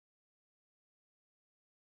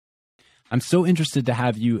I'm so interested to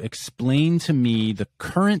have you explain to me the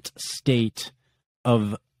current state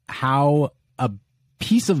of how a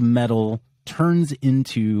piece of metal turns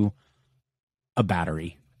into a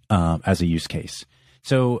battery as a use case.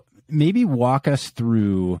 So maybe walk us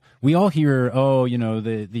through, we all hear,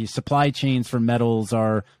 the supply chains for metals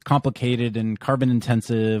are complicated and carbon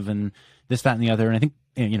intensive and this, that, and the other. And I think,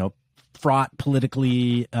 fraught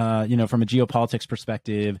politically, from a geopolitics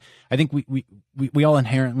perspective. I think we all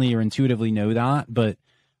inherently or intuitively know that, but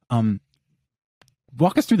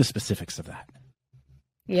walk us through the specifics of that.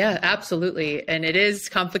 Yeah, absolutely. And it is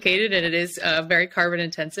complicated and it is very carbon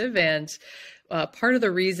intensive. And part of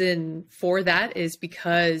the reason for that is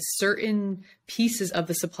because certain pieces of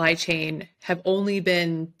the supply chain have only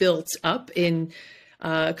been built up in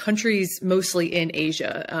countries mostly in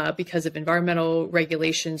Asia because of environmental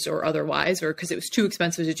regulations or otherwise, or because it was too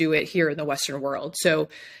expensive to do it here in the Western world. So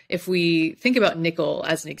if we think about nickel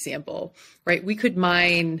as an example, right, we could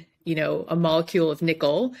mine, a molecule of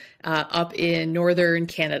nickel up in northern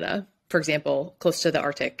Canada, for example, close to the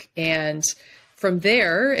Arctic. And from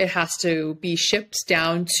there, it has to be shipped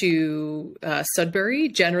down to Sudbury,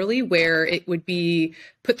 generally, where it would be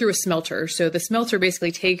put through a smelter. So the smelter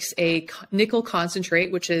basically takes a nickel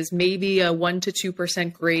concentrate, which is maybe a 1% to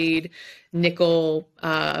 2% grade nickel.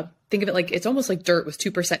 Think of it like it's almost like dirt with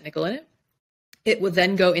 2% nickel in it. It would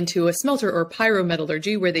then go into a smelter or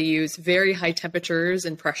pyrometallurgy, where they use very high temperatures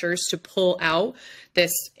and pressures to pull out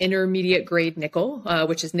this intermediate grade nickel,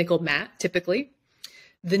 which is nickel matte typically.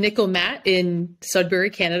 The nickel matte in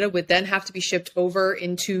Sudbury, Canada would then have to be shipped over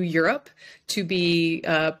into Europe to be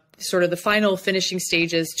sort of the final finishing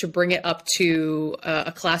stages to bring it up to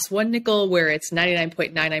a class 1 nickel where it's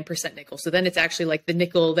 99.99% nickel. So then it's actually like the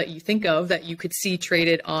nickel that you think of that you could see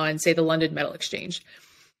traded on, say, the London Metal Exchange.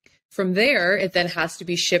 From there, it then has to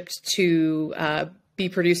be shipped to be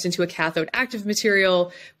produced into a cathode active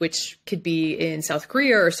material, which could be in South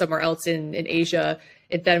Korea or somewhere else in Asia.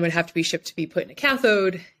 It then would have to be shipped to be put in a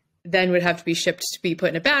cathode, then would have to be shipped to be put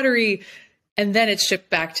in a battery, and then it's shipped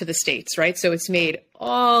back to the States, right? So it's made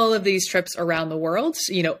all of these trips around the world,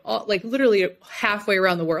 like literally halfway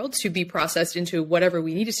around the world to be processed into whatever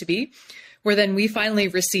we need it to be, where then we finally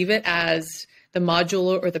receive it as the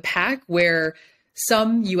module or the pack, where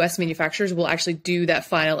some US manufacturers will actually do that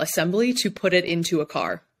final assembly to put it into a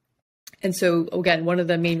car. And so, again, one of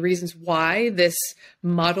the main reasons why this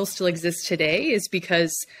model still exists today is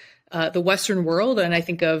because the Western world, and I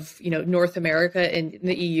think of North America and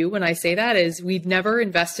the EU when I say that, is we've never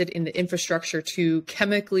invested in the infrastructure to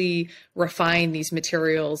chemically refine these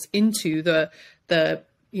materials into the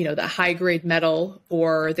high grade metal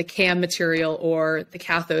or the CAM material or the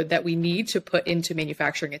cathode that we need to put into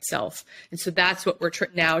manufacturing itself. And so that's what we're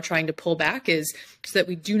now trying to pull back, is so that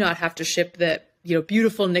we do not have to ship the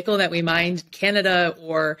beautiful nickel that we mined in Canada,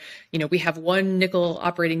 or, we have one nickel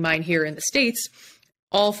operating mine here in the States,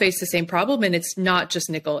 all face the same problem. And it's not just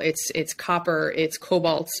nickel, it's copper, it's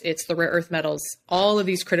cobalt, it's the rare earth metals, all of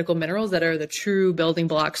these critical minerals that are the true building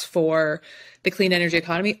blocks for the clean energy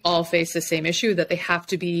economy all face the same issue, that they have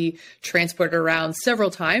to be transported around several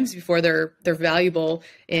times before they're valuable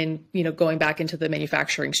in, going back into the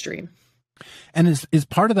manufacturing stream. And is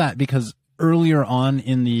part of that because earlier on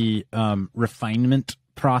in the refinement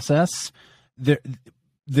process,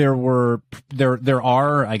 there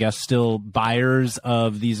are, I guess, still buyers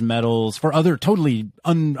of these metals for other totally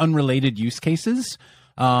unrelated use cases.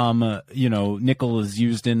 Nickel is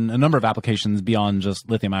used in a number of applications beyond just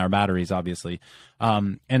lithium-ion batteries, obviously.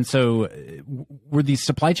 And so were these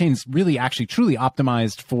supply chains really actually truly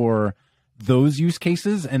optimized for those use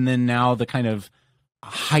cases? And then now the kind of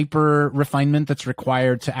hyper refinement that's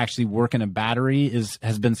required to actually work in a battery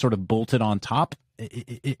has been sort of bolted on top.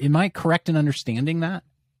 Am I correct in understanding that?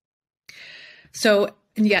 So,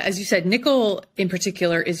 yeah, as you said, nickel in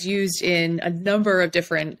particular is used in a number of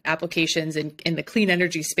different applications in the clean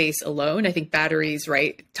energy space alone. I think batteries,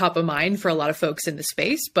 right, top of mind for a lot of folks in the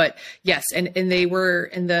space. But yes, and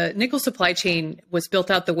the nickel supply chain was built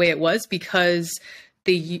out the way it was because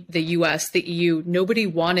the US, the EU, nobody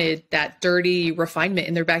wanted that dirty refinement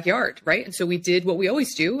in their backyard, right? And so we did what we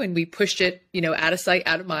always do, and we pushed it, out of sight,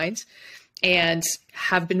 out of mind, and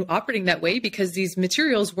have been operating that way because these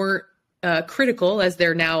materials weren't critical, as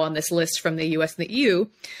they're now on this list from the US and the EU,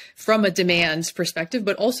 from a demand perspective,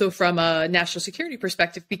 but also from a national security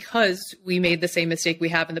perspective, because we made the same mistake we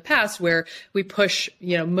have in the past, where we push,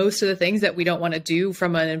 most of the things that we don't want to do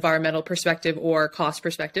from an environmental perspective or cost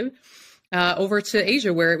perspective over to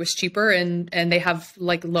Asia, where it was cheaper and they have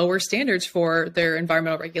like lower standards for their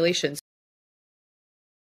environmental regulations.